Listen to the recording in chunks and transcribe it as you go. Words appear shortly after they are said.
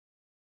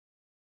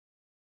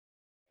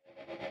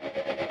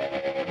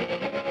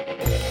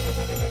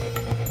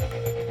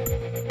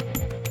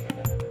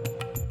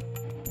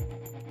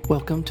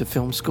Welcome to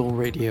Film School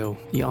Radio,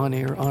 the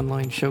on-air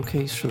online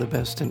showcase for the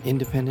best in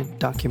independent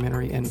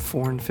documentary and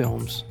foreign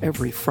films,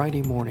 every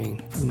Friday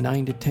morning from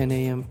 9 to 10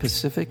 a.m.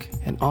 Pacific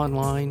and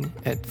online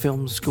at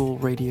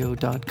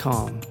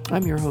filmschoolradio.com.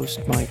 I'm your host,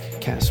 Mike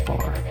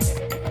Kaspar.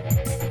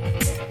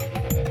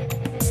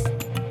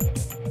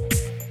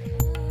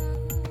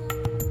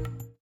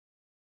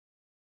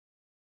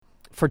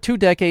 For 2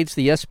 decades,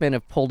 the Yes Men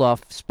have pulled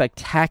off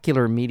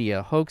spectacular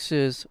media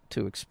hoaxes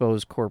to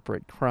expose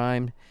corporate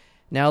crime.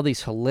 Now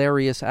these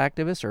hilarious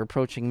activists are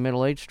approaching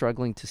middle age,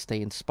 struggling to stay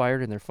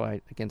inspired in their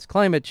fight against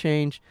climate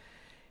change.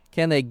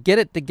 Can they get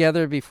it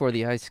together before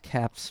the ice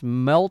caps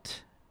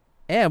melt?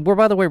 And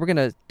by the way, we're going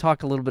to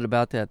talk a little bit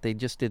about that. They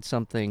just did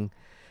something,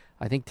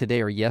 I think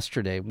today or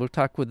yesterday. We'll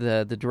talk with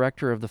the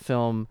director of the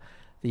film,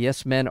 The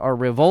Yes Men Are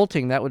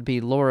Revolting. That would be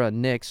Laura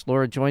Nix.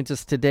 Laura joins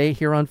us today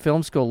here on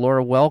Film School.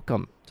 Laura,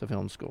 welcome to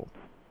Film School.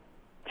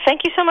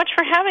 Thank you so much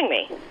for having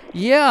me.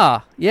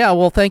 Yeah.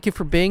 Well, thank you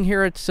for being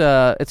here. It's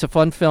a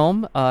fun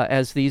film,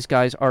 as these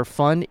guys are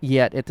fun,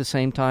 yet at the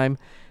same time,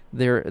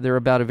 they're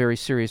about a very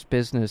serious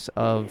business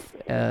of,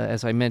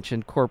 as I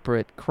mentioned,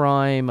 corporate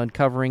crime,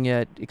 uncovering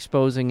it,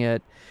 exposing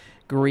it,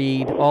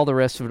 greed, all the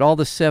rest of it, all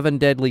the 7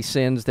 deadly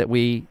sins that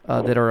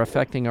that are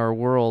affecting our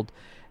world.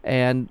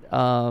 And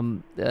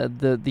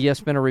the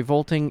Yes Men Are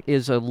Revolting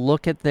is a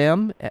look at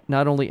them,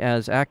 not only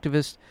as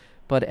activists,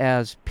 but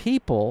as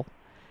people.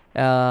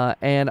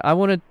 And I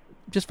want to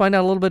just find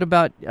out a little bit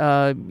about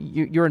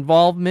your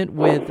involvement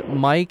with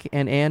Mike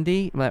and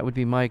Andy. That would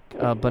be Mike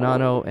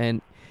Bonanno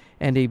and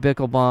Andy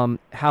Bichlbaum,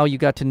 how you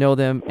got to know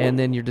them, and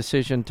then your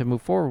decision to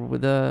move forward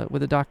with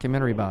a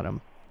documentary about them.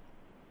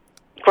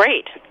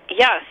 Great.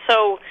 Yeah,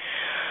 so,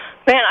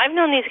 man, I've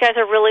known these guys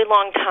a really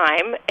long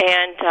time,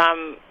 and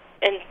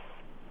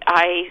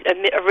I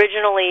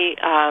originally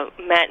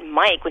met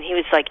Mike when he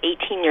was like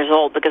 18 years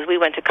old because we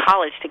went to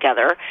college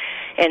together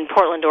in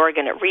Portland,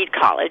 Oregon at Reed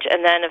College,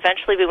 and then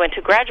eventually we went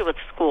to graduate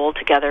school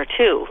together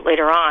too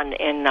later on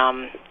in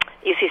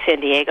UC San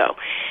Diego.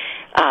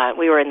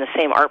 We were in the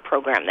same art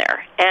program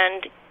there.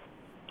 And,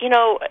 you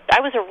know,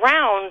 I was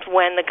around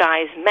when the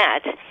guys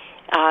met.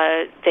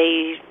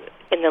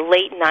 In the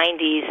late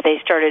 90s, they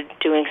started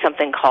doing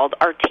something called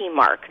RT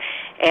Mark,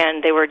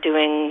 and they were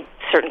doing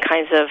certain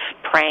kinds of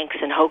pranks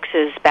and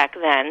hoaxes back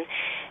then,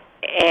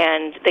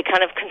 and they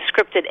kind of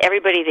conscripted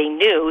everybody they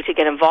knew to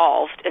get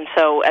involved. And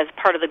so as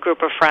part of the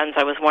group of friends,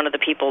 I was one of the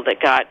people that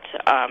got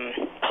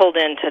pulled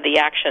into the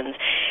actions.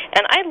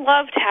 And I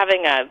loved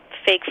having a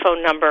fake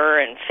phone number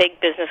and fake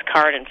business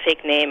card and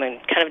fake name and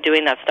kind of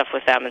doing that stuff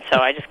with them. And so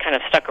I just kind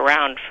of stuck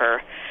around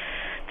for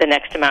the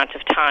next amount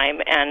of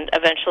time and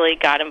eventually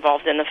got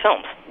involved in the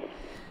films.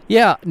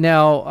 Yeah.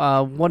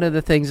 Now, one of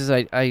the things is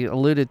I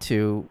alluded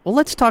to, well,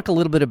 let's talk a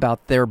little bit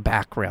about their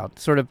background,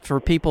 sort of for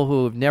people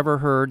who have never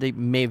heard, they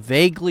may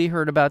vaguely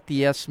heard about the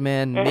Yes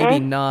Men, maybe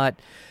not.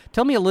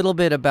 Tell me a little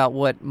bit about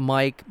what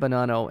Mike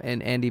Bonanno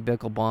and Andy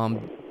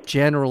Bichlbaum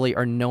generally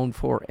are known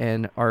for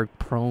and are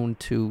prone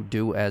to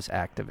do as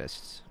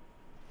activists.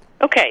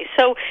 Okay,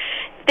 so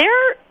they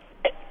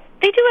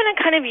do a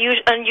kind of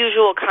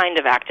unusual kind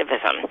of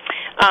activism.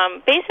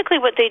 Basically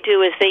what they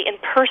do is they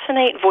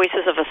impersonate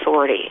voices of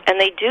authority, and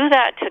they do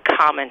that to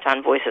comment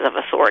on voices of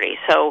authority.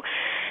 So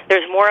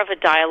there's more of a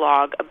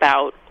dialogue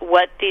about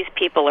what these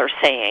people are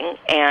saying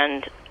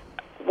and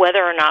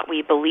whether or not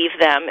we believe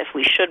them, if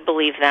we should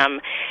believe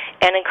them,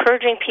 and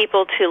encouraging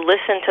people to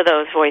listen to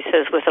those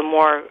voices with a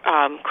more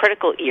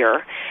critical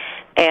ear,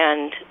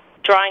 and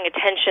drawing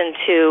attention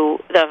to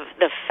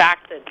the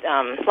fact that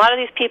a lot of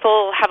these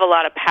people have a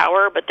lot of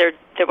power, but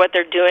what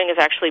they're doing is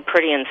actually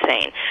pretty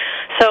insane.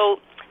 So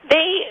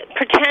they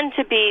pretend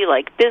to be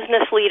like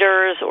business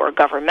leaders or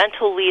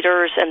governmental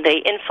leaders, and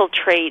they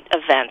infiltrate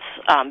events.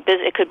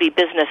 It could be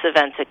business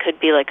events. It could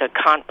be like a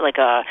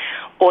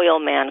oil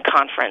man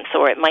conference,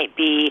 or it might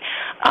be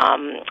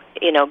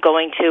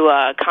going to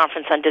a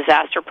conference on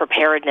disaster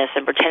preparedness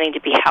and pretending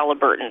to be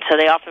Halliburton. So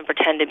they often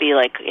pretend to be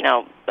like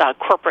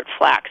corporate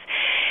flacks,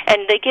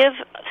 and they give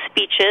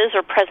speeches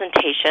or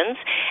presentations,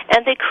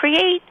 and they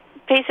create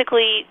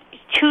basically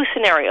 2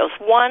 scenarios.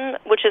 One,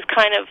 which is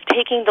kind of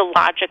taking the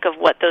logic of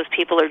what those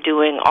people are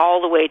doing all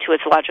the way to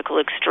its logical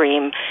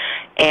extreme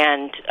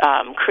and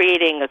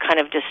creating a kind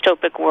of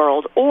dystopic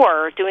world,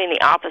 or doing the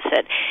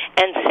opposite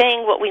and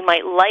saying what we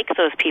might like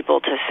those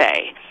people to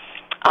say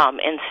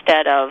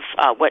instead of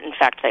what, in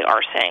fact, they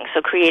are saying.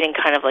 So creating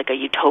kind of like a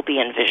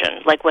utopian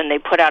vision, like when they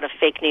put out a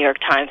fake New York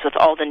Times with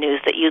all the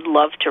news that you'd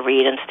love to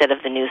read instead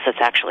of the news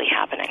that's actually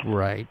happening.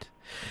 Right.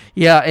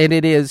 Yeah, and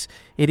it is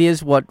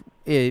what,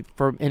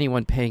 for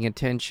anyone paying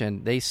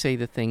attention, they say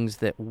the things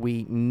that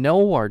we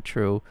know are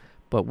true,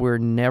 but we're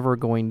never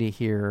going to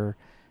hear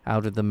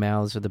out of the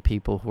mouths of the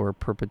people who are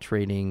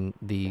perpetrating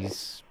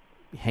these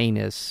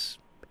heinous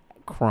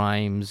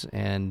crimes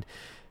and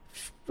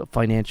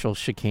financial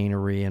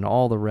chicanery and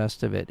all the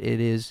rest of it.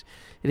 It is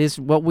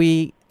what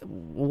we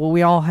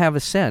all have a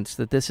sense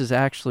that this is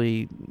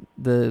actually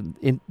the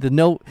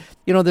no,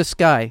 this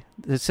guy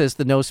that says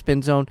the no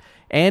spin zone.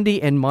 Andy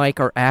and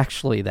Mike are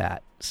actually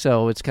that.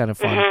 So it's kind of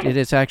fun. Mm-hmm. It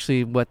is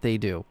actually what they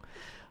do.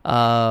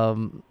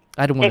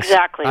 I don't want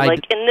exactly.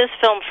 Like in this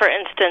film, for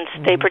instance,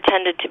 they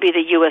pretended to be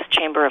the U.S.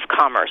 Chamber of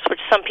Commerce,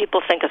 which some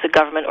people think is a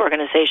government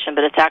organization,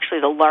 but it's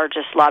actually the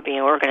largest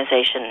lobbying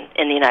organization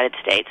in the United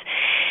States.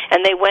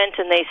 And they went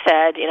and they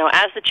said,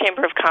 as the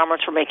Chamber of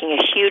Commerce, we're making a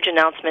huge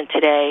announcement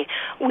today.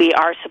 We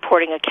are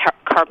supporting a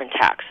carbon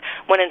tax.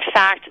 When in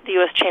fact, the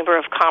U.S. Chamber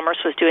of Commerce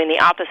was doing the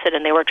opposite,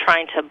 and they were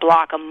trying to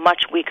block a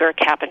much weaker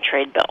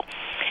cap-and-trade bill.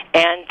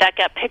 And that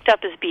got picked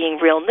up as being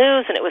real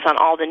news, and it was on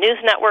all the news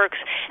networks.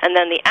 And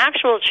then the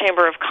actual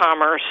Chamber of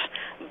Commerce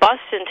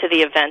busts into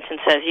the event and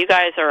says, you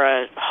guys are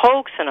a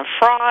hoax and a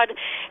fraud,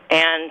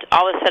 and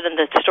all of a sudden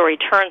the story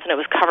turns, and it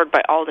was covered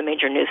by all the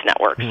major news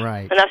networks.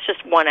 Right. And that's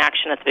just one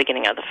action at the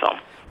beginning of the film.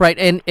 Right,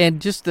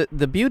 and just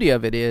the beauty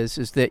of it is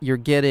that you're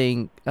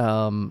getting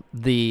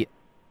the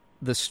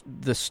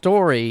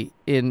story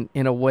in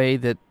a way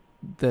that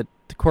the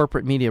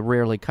corporate media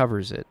rarely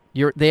covers it.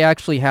 They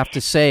actually have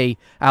to say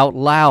out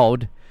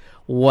loud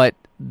what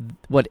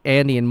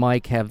Andy and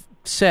Mike have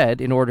said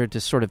in order to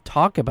sort of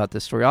talk about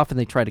this story. Often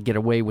they try to get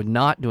away with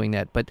not doing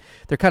that, but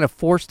they're kind of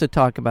forced to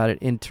talk about it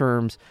in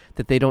terms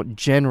that they don't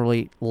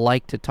generally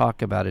like to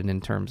talk about it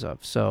in terms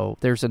of. So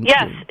there's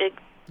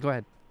go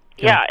ahead.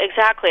 Yeah,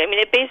 exactly. I mean,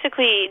 it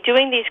basically,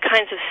 doing these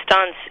kinds of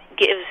stunts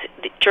gives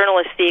the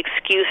journalists the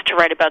excuse to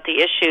write about the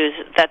issues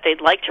that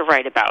they'd like to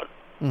write about.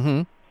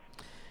 Mm-hmm.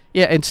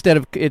 Yeah, instead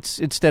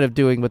of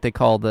doing what they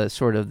call the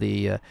sort of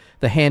the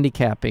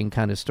handicapping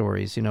kind of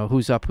stories,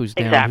 who's up, who's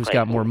down, exactly. Who's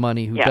got more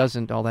money, who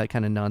doesn't, all that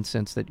kind of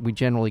nonsense that we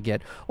generally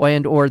get,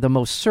 or the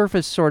most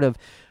surface sort of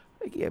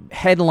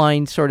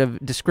headline sort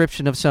of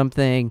description of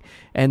something,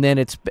 and then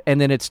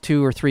it's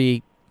two or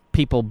three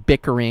people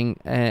bickering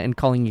and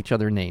calling each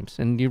other names,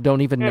 and you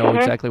don't even know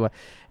exactly what.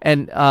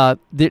 And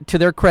to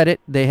their credit,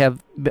 they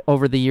have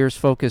over the years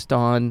focused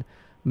on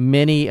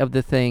many of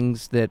the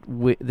things that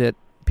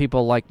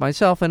people like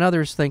myself and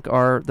others think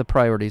are the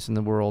priorities in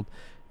the world.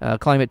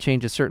 Climate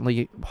change is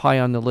certainly high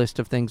on the list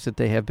of things that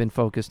they have been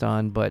focused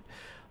on, but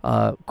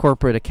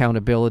corporate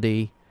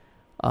accountability,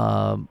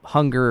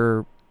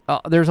 hunger,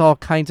 there's all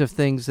kinds of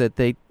things that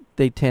they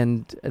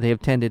have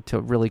tended to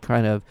really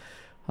kind of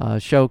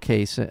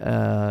showcase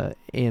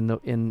in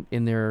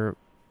their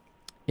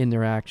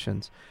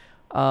actions.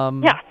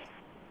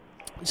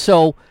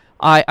 So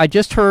I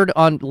just heard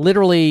on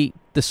literally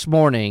this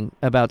morning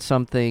about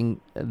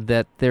something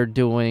that they're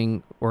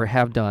doing or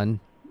have done.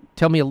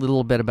 Tell me a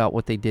little bit about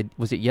what they did.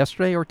 Was it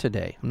yesterday or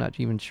today? I'm not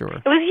even sure.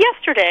 It was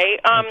yesterday.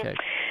 Okay.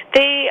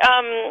 They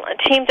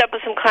teamed up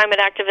with some climate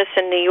activists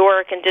in New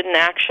York and did an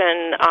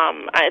action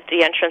at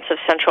the entrance of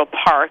Central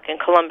Park in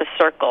Columbus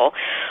Circle,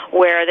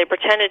 where they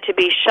pretended to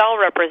be Shell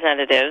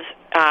representatives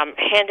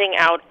handing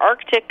out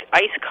Arctic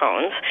ice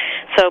cones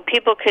so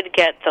people could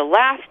get the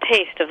last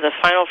taste of the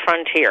final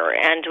frontier.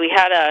 And we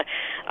had a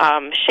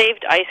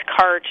shaved ice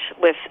cart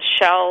with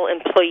Shell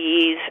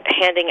employees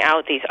handing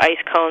out these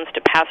ice cones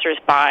to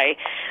passersby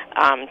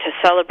to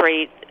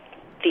celebrate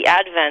the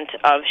advent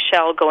of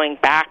Shell going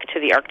back to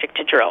the Arctic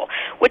to drill,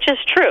 which is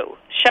true.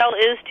 Shell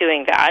is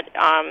doing that.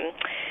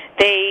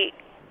 They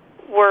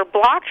were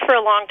blocked for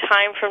a long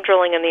time from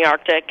drilling in the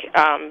Arctic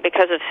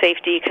because of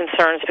safety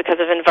concerns, because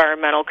of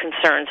environmental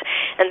concerns.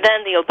 And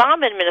then the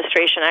Obama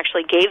administration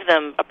actually gave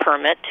them a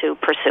permit to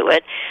pursue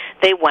it.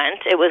 They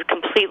went. It was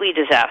completely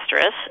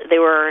disastrous. They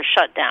were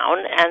shut down,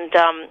 and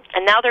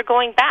now they're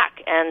going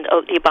back. And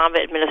the Obama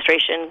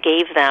administration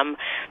gave them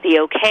the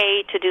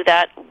okay to do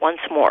that once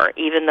more,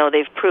 even though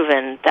they've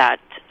proven that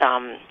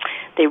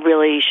they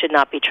really should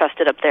not be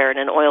trusted up there, and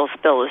an oil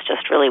spill is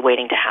just really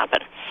waiting to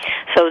happen.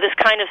 So this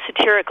kind of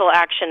satirical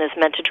action is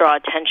meant to draw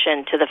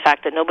attention to the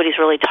fact that nobody's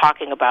really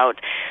talking about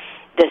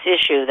this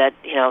issue, that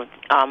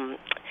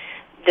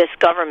this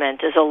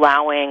government is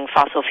allowing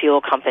fossil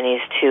fuel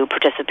companies to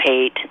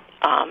participate,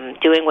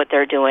 doing what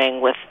they're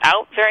doing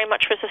without very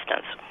much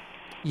resistance.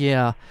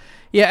 Yeah.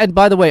 And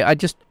by the way, I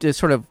just to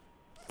sort of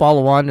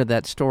follow on to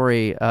that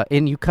story,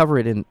 and you cover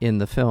it in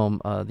the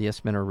film, The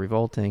Yes Men Are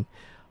Revolting,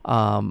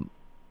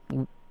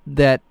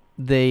 that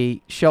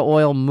Shell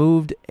Oil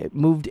moved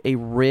a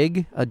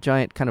rig, a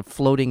giant kind of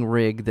floating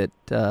rig that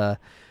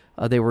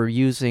they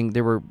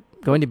were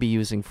going to be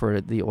using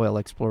for the oil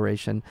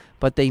exploration,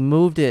 but they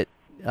moved it.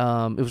 It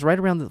was right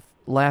around the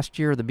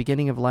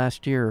beginning of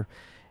last year,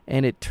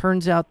 and it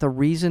turns out the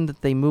reason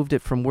that they moved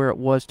it from where it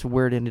was to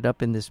where it ended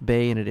up in this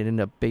bay, and it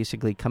ended up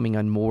basically coming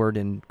unmoored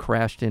and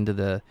crashed into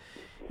the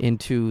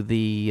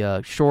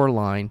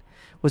shoreline,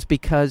 was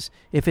because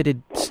if it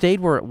had stayed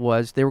where it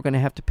was, they were going to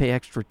have to pay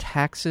extra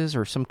taxes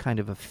or some kind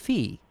of a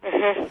fee.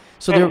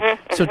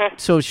 Mm-hmm.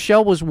 So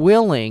Shell was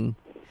willing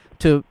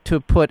to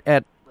put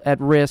at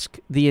risk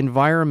the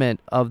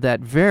environment of that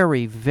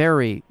very,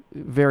 very,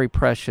 very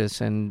precious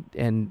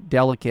and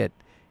delicate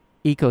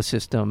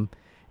ecosystem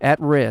at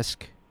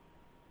risk,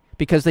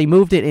 because they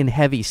moved it in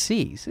heavy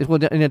seas.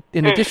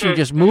 In addition to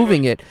just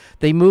moving it,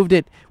 they moved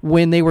it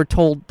when they were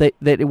told that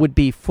it would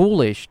be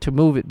foolish to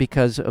move it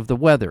because of the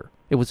weather.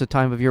 It was a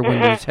time of year when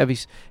there's heavy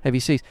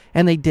seas,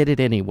 and they did it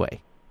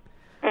anyway.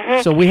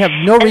 So we have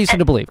no reason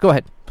to believe. Go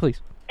ahead,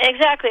 please.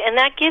 Exactly, and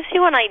that gives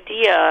you an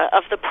idea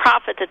of the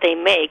profit that they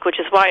make, which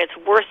is why it's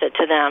worth it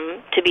to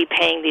them to be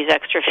paying these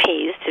extra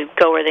fees to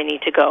go where they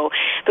need to go,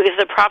 because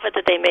the profit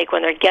that they make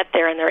when they get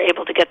there and they're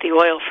able to get the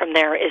oil from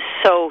there is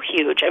so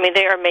huge. I mean,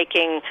 they are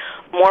making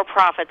more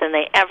profit than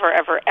they ever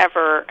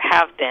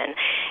have been,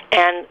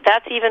 and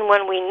that's even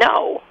when we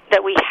know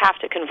that we have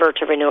to convert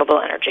to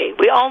renewable energy.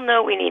 We all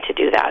know we need to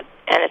do that,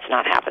 and it's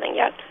not happening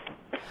yet.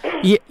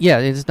 Yeah,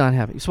 it is not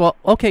happening. So, well,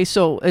 okay,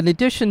 so in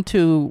addition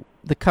to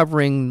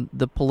covering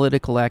the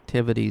political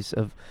activities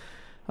of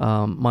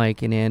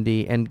Mike and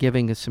Andy and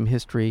giving us some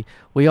history,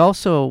 we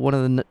also, one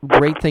of the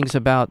great things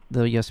about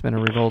the Yes Men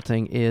Are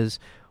Revolting is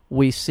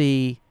we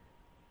see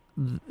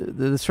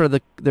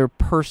their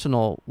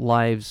personal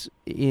lives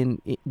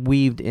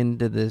weaved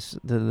into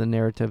the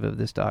narrative of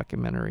this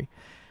documentary.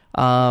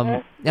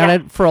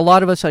 And for a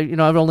lot of us,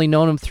 I've only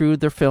known them through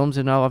their films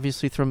and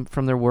obviously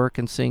from their work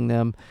and seeing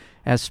them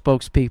as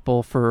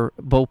spokespeople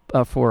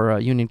for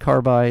Union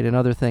Carbide and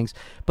other things.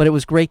 But it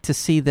was great to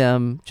see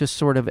them just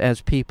sort of as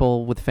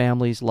people with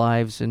families,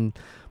 lives, and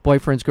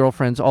boyfriends,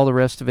 girlfriends, all the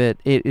rest of it.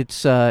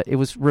 It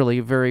was really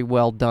very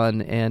well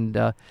done. And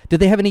did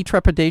they have any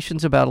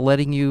trepidations about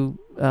letting you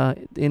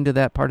into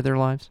that part of their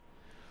lives?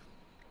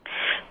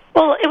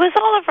 Well, it was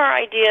all of our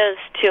ideas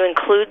to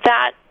include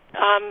that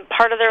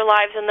part of their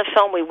lives in the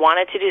film. We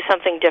wanted to do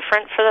something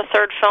different for the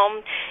third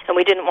film, and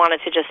we didn't want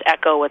it to just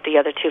echo what the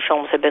other two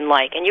films had been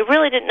like. And you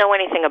really didn't know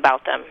anything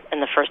about them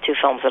in the first two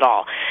films at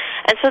all.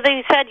 And so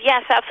they said,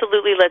 yes,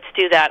 absolutely, let's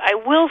do that. I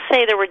will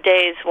say there were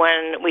days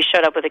when we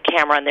showed up with a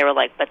camera and they were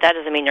like, but that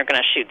doesn't mean you're going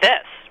to shoot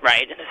this,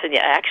 right? And I said,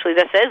 yeah, actually,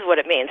 this is what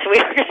it means. We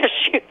are going to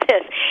shoot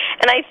this.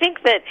 And I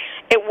think that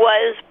it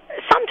was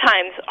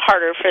sometimes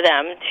harder for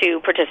them to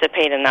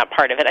participate in that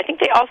part of it. I think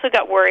they also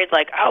got worried,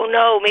 like, oh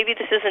no, maybe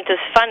this isn't as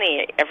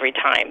funny every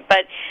time.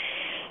 But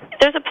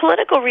there's a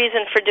political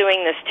reason for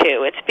doing this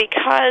too. It's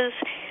because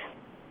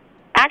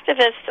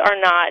activists are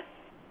not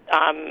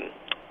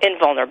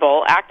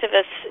invulnerable.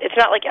 It's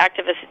not like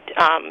activists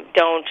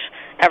don't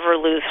ever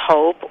lose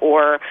hope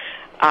or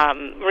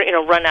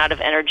run out of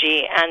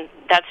energy, and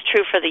that's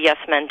true for the Yes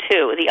Men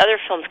too. The other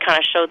films kind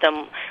of showed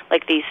them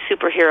like these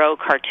superhero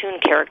cartoon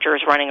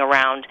characters running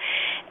around,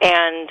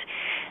 and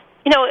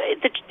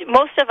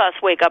most of us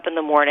wake up in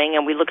the morning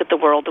and we look at the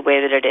world the way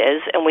that it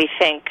is, and we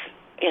think,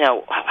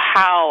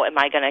 how am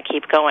I going to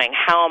keep going?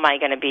 How am I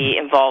going to be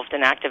involved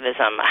in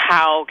activism?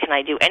 How can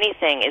I do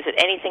anything? Is it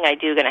anything I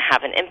do going to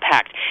have an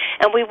impact?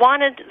 And we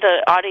wanted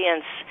the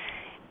audience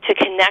to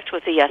connect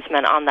with the Yes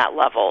Men on that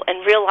level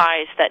and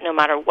realize that no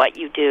matter what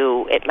you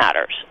do, it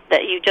matters.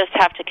 That you just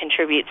have to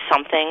contribute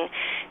something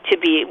to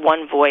be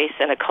one voice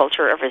in a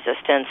culture of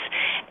resistance.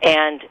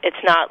 And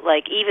it's not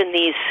like even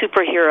these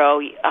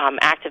superhero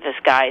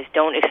activist guys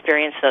don't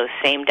experience those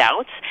same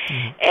doubts.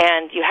 Mm-hmm.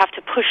 And you have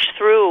to push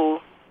through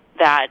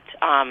that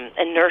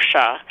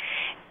inertia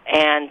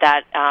and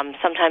that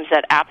sometimes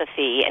that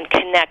apathy and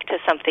connect to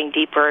something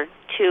deeper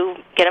to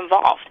get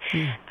involved.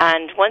 Mm.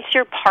 And once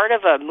you're part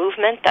of a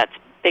movement that's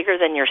bigger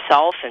than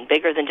yourself and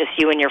bigger than just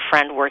you and your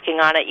friend working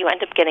on it, you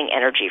end up getting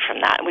energy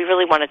from that. And we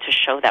really wanted to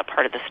show that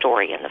part of the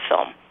story in the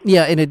film.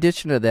 Yeah, in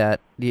addition to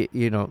that,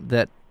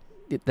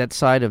 that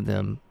side of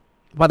them.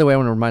 By the way, I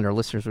want to remind our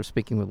listeners we're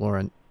speaking with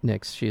Laura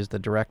Nix. She is the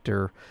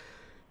director,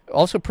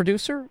 also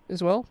producer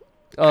as well.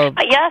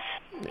 Yes.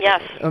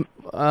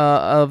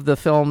 Of the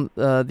film,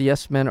 The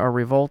Yes Men Are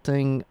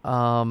Revolting.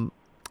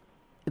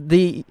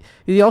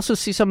 You also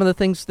see some of the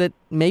things that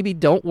maybe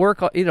don't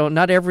work.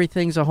 Not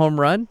everything's a home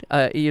run.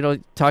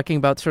 Talking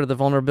about sort of the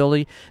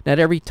vulnerability. Not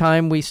every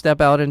time we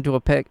step out into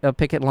a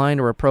picket line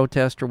or a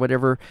protest or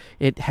whatever,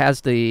 it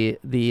has the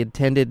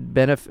intended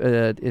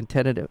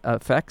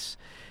effects.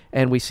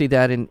 And we see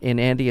that in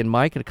Andy and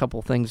Mike and a couple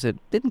of things that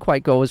didn't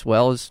quite go as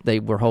well as they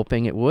were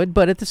hoping it would.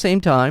 But at the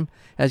same time,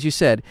 as you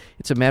said,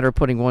 it's a matter of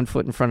putting one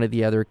foot in front of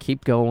the other,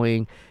 keep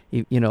going.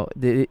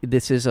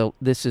 This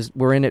is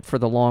we're in it for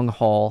the long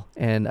haul,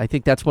 and I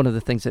think that's one of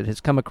the things that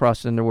has come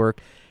across in their work.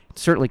 It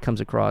certainly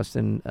comes across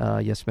in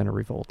Yes Men Are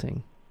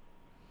Revolting.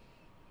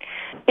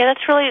 Yeah,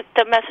 that's really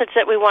the message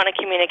that we want to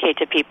communicate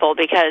to people,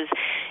 because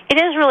it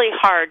is really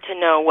hard to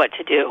know what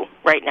to do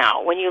right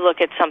now when you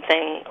look at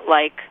something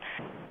like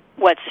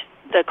what's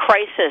the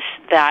crisis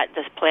that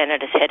this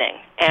planet is hitting.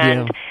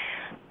 And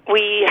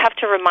we have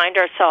to remind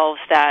ourselves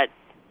that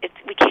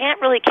we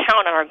can't really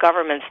count on our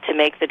governments to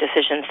make the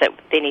decisions that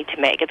they need to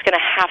make. It's going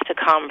to have to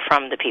come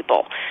from the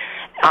people.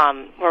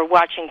 We're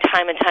watching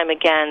time and time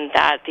again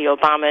that the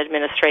Obama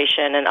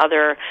administration and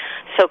other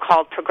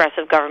so-called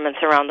progressive governments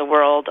around the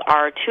world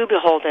are too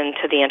beholden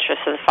to the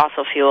interests of the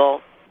fossil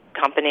fuel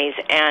companies,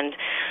 and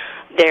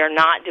they're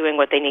not doing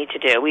what they need to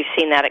do. We've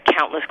seen that at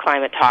countless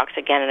climate talks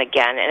again and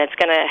again, and it's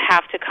going to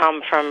have to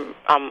come from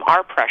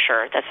our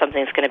pressure that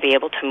something's going to be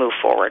able to move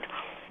forward.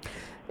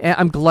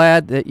 I'm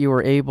glad that you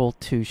were able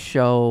to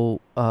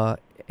show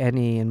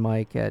Annie and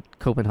Mike at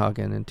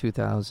Copenhagen in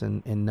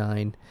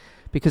 2009,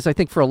 because I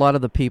think for a lot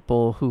of the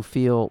people who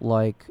feel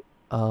like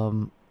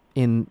when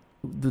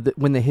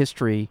the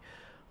history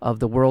of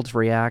the world's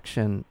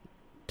reaction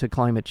to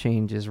climate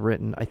change is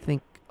written, I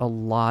think a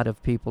lot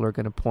of people are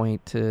going to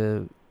point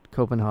to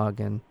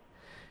Copenhagen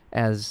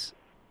as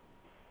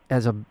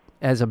a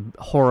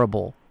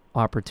horrible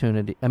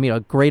opportunity. I mean,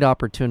 a great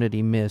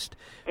opportunity missed,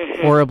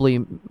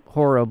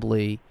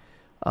 horribly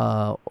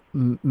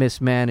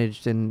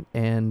mismanaged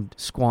and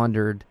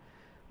squandered.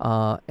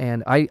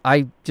 And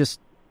I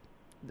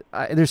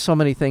there's so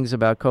many things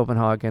about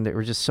Copenhagen that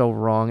were just so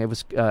wrong. It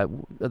was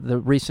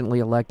the recently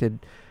elected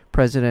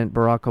President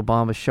Barack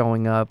Obama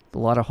showing up, a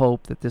lot of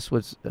hope that this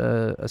was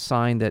a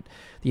sign that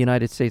the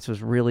United States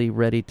was really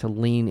ready to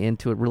lean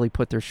into it, really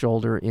put their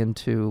shoulder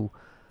into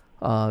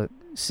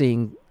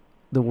seeing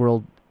the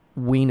world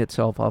wean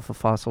itself off of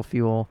fossil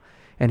fuel.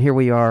 And here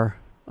we are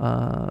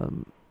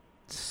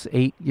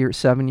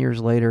 7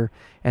 years later,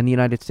 and the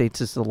United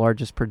States is the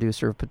largest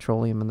producer of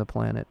petroleum on the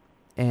planet.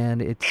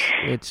 And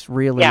it's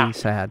really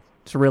sad.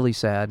 It's really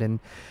sad. And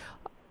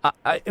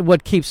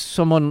what keeps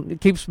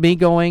me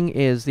going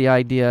is the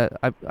idea.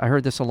 I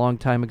heard this a long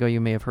time ago.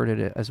 You may have heard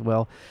it as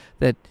well.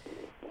 That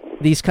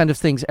these kind of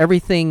things,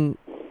 everything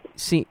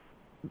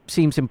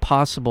seems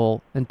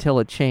impossible until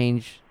it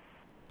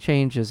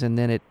changes, and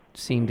then it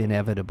seemed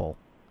inevitable.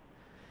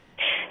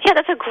 Yeah,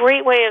 that's a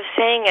great way of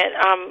saying it.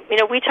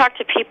 We talked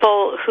to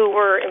people who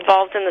were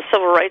involved in the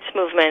civil rights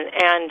movement,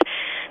 and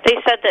they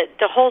said that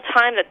the whole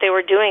time that they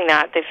were doing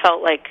that, they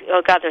felt like,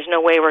 oh, God, there's no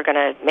way we're going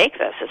to make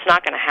this. It's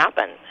not going to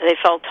happen. They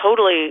felt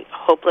totally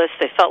hopeless.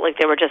 They felt like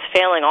they were just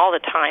failing all the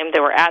time. They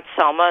were at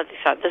Selma. They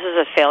thought, this is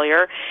a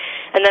failure.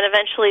 And then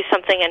eventually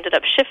something ended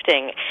up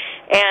shifting.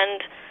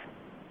 And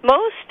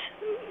most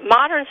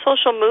modern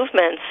social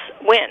movements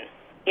win.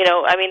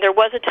 There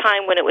was a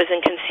time when it was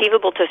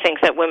inconceivable to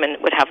think that women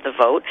would have the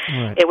vote.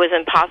 Right. It was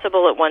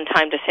impossible at one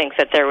time to think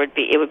that it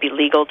would be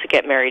legal to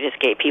get married as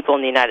gay people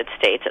in the United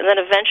States. And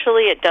then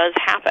eventually it does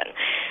happen.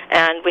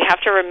 And we have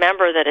to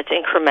remember that it's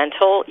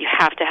incremental. You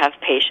have to have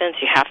patience.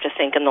 You have to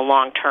think in the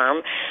long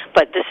term.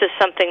 But this is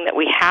something that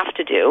we have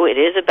to do. It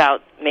is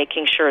about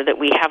making sure that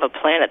we have a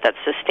planet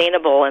that's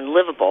sustainable and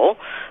livable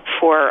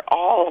for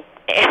all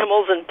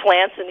animals and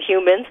plants and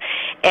humans.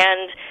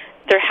 And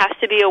there has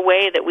to be a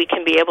way that we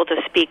can be able to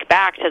speak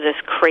back to this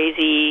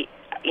crazy,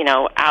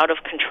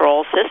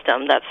 out-of-control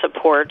system that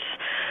supports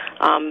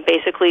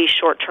basically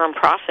short-term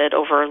profit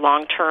over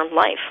long-term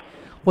life.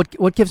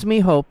 What gives me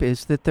hope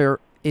is that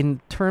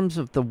in terms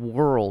of the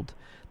world,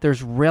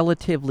 there's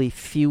relatively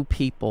few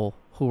people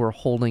who are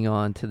holding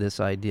on to this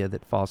idea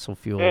that fossil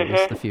fuel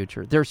is the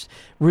future. There's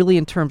really,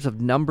 in terms of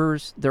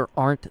numbers, there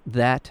aren't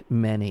that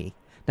many.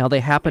 Now,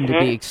 they happen to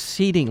be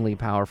exceedingly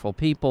powerful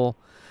people,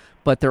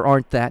 but there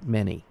aren't that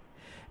many.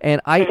 And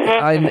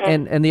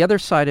and the other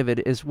side of it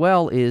as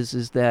well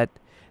is that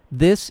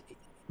this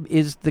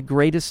is the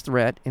greatest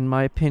threat, in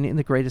my opinion,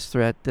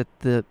 that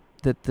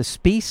the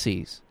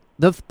species,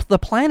 the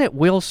planet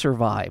will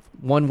survive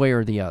one way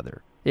or the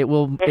other. It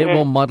will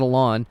muddle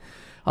on,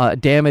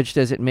 damaged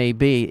as it may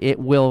be. It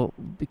will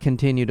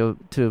continue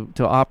to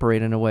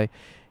operate in a way.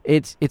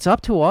 It's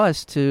up to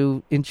us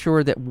to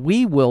ensure that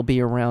we will be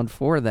around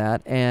for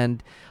that.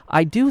 And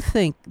I do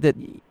think that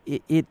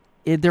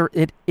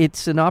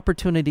it's an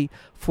opportunity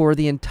for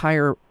the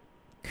entire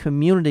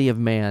community of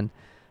man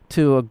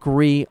to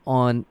agree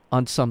on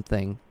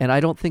something. And I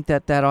don't think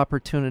that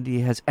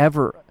opportunity has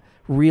ever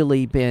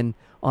really been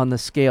on the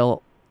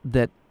scale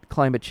that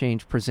climate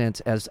change presents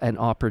as an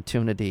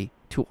opportunity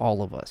to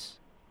all of us.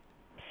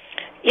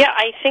 Yeah,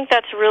 I think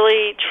that's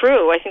really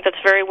true. I think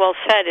that's very well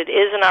said. It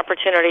is an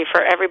opportunity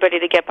for everybody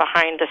to get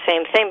behind the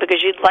same thing,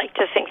 because you'd like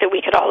to think that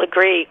we could all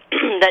agree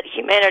that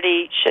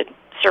humanity should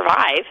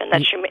survive and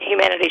that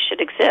humanity should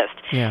exist.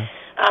 Yeah.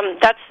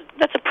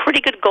 That's a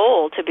pretty good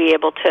goal to be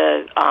able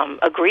to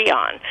agree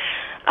on.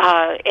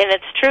 And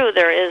it's true,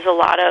 there is a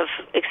lot of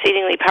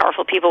exceedingly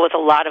powerful people with a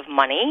lot of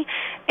money,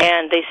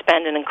 and they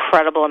spend an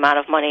incredible amount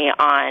of money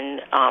on,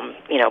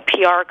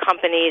 PR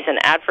companies and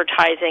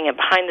advertising and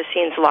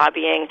behind-the-scenes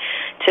lobbying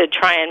to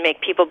try and make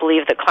people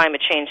believe that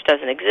climate change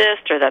doesn't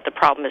exist or that the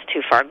problem is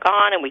too far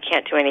gone and we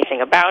can't do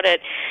anything about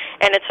it.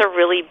 And it's a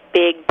really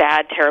big,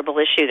 bad, terrible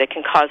issue that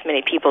can cause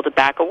many people to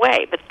back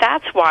away. But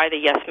that's why the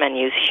yes men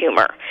use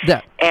humor.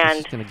 Yeah,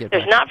 and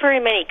there's not very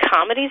many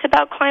comedies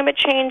about climate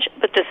change,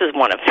 but this is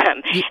one of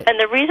them. Yeah. And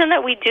the reason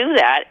that we do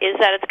that is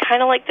that it's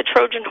kind of like the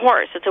Trojan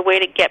horse. It's a way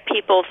to get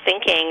people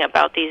thinking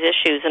about these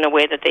issues in a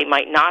way that they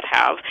might not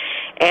have.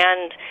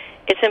 And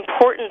it's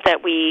important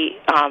that we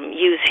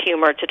use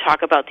humor to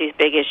talk about these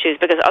big issues,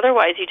 because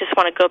otherwise you just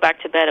want to go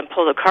back to bed and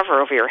pull the cover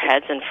over your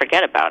heads and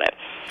forget about it.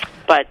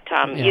 But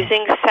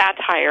using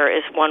satire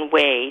is one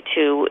way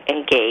to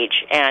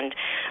engage. And,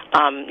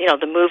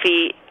 the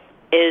movie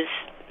is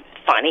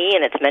funny,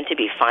 and it's meant to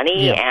be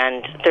funny,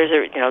 and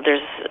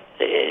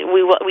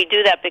we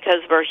do that because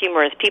we're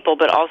humorous people,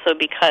 but also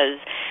because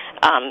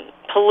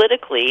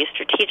politically,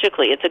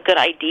 strategically, it's a good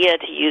idea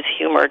to use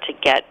humor to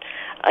get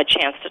a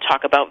chance to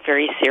talk about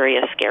very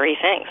serious, scary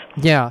things.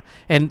 Yeah,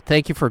 and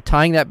thank you for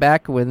tying that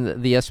back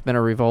when the Yes Men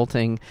Are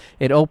Revolting.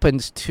 It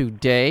opens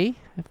today,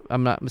 if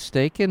I'm not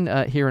mistaken,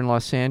 here in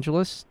Los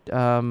Angeles.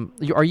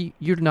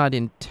 You're not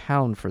in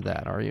town for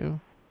that, are you?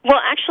 Well,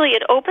 actually,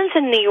 it opens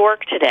in New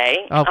York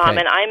today, and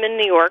I'm in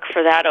New York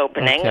for that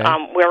opening.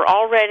 Okay. We're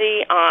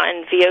already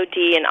on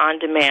VOD and on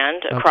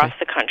demand across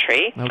the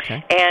country,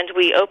 and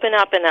we open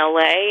up in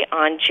LA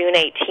on June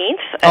 18th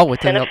at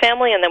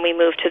Cinefamily, and then we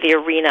move to the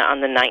Arena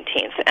on the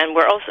 19th. And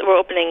we're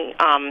opening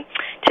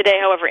today,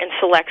 however, in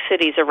select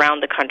cities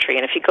around the country.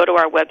 And if you go to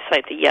our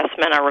website,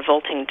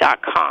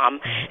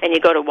 theyesmenarerevolting.com, and you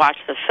go to watch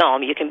the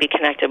film, you can be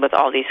connected with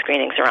all these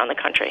screenings around the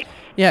country.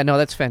 Yeah, no,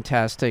 that's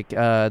fantastic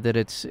that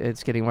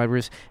it's getting wide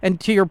release.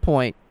 And to your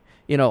point,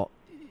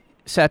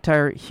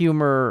 satire,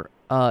 humor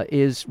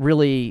is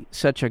really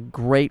such a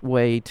great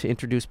way to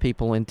introduce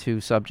people into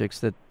subjects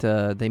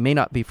that they may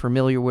not be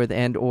familiar with,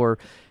 or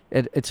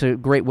it's a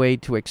great way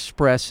to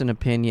express an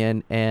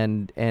opinion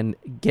and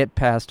get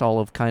past all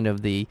of kind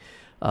of the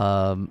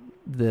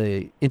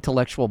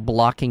intellectual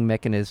blocking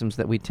mechanisms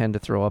that we tend to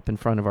throw up in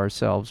front of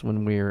ourselves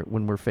when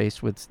we're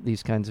faced with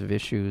these kinds of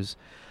issues.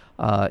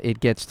 It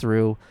gets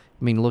through.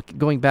 I mean, look,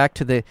 going back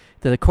to the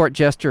court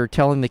jester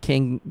telling the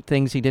king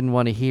things he didn't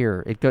want to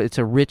hear. It's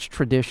a rich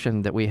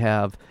tradition that we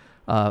have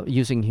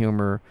using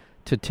humor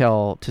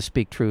to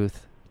speak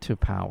truth to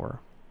power.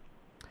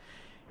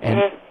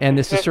 And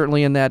this is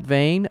certainly in that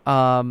vein.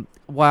 Wow.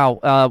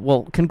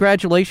 Well,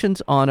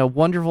 congratulations on a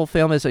wonderful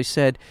film. As I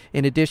said,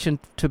 in addition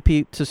to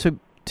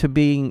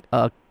being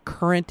a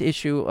current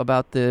issue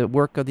about the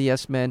work of the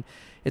Yes Men,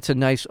 it's a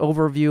nice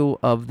overview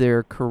of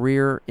their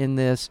career in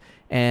this,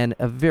 and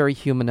a very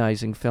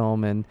humanizing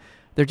film. And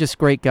they're just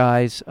great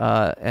guys,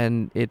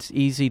 and it's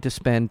easy to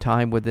spend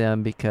time with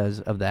them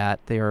because of that.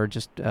 They are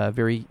just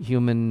very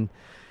human,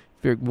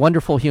 very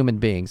wonderful human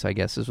beings, I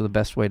guess is the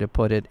best way to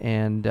put it.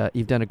 And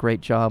you've done a great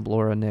job,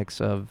 Laura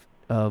Nix, of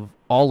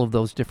all of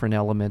those different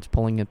elements,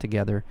 pulling it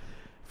together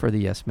for the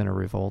Yes Men Are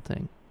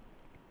Revolting.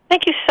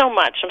 Thank you so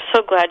much. I'm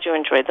so glad you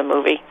enjoyed the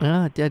movie.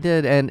 I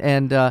did,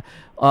 and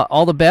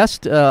all the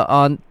best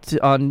on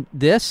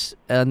this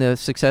and the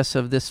success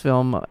of this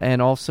film,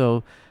 and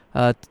also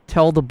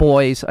tell the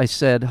boys I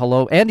said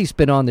hello. Andy's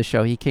been on the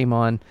show. He came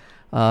on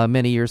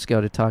many years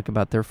ago to talk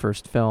about their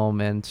first film,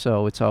 and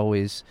so it's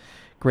always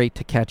great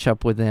to catch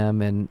up with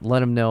them and let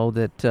them know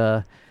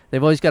that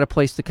they've always got a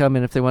place to come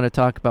in if they want to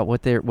talk about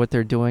what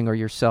they're doing or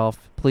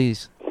yourself.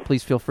 Please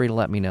feel free to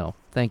let me know.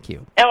 Thank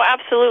you. Oh,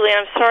 absolutely.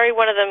 I'm sorry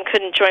one of them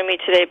couldn't join me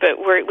today, but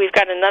we've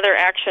got another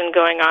action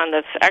going on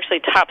that's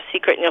actually top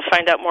secret, and you'll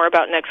find out more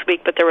about next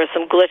week, but there were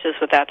some glitches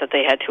with that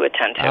they had to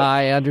attend to.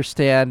 I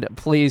understand.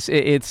 Please,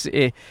 it's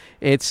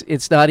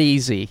not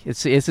easy.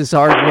 It's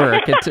hard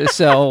work.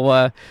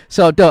 So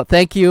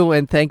thank you,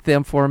 and thank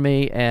them for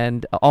me,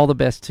 and all the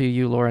best to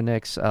you, Laura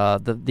Nix.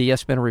 The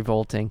Yes Men Are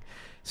Revolting.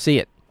 See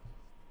it.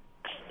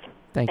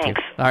 Thanks. You.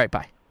 All right,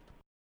 bye.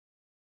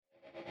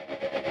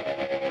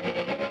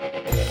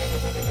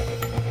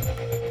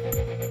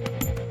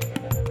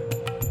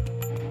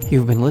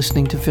 You've been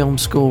listening to Film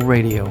School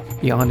Radio,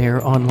 the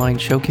on-air online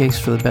showcase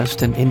for the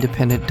best in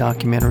independent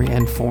documentary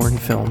and foreign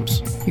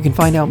films. You can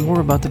find out more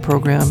about the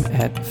program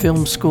at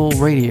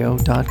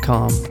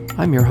filmschoolradio.com.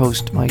 I'm your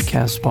host, Mike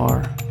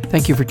Kaspar.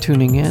 Thank you for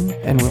tuning in,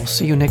 and we'll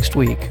see you next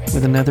week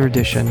with another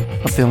edition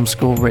of Film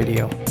School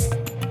Radio.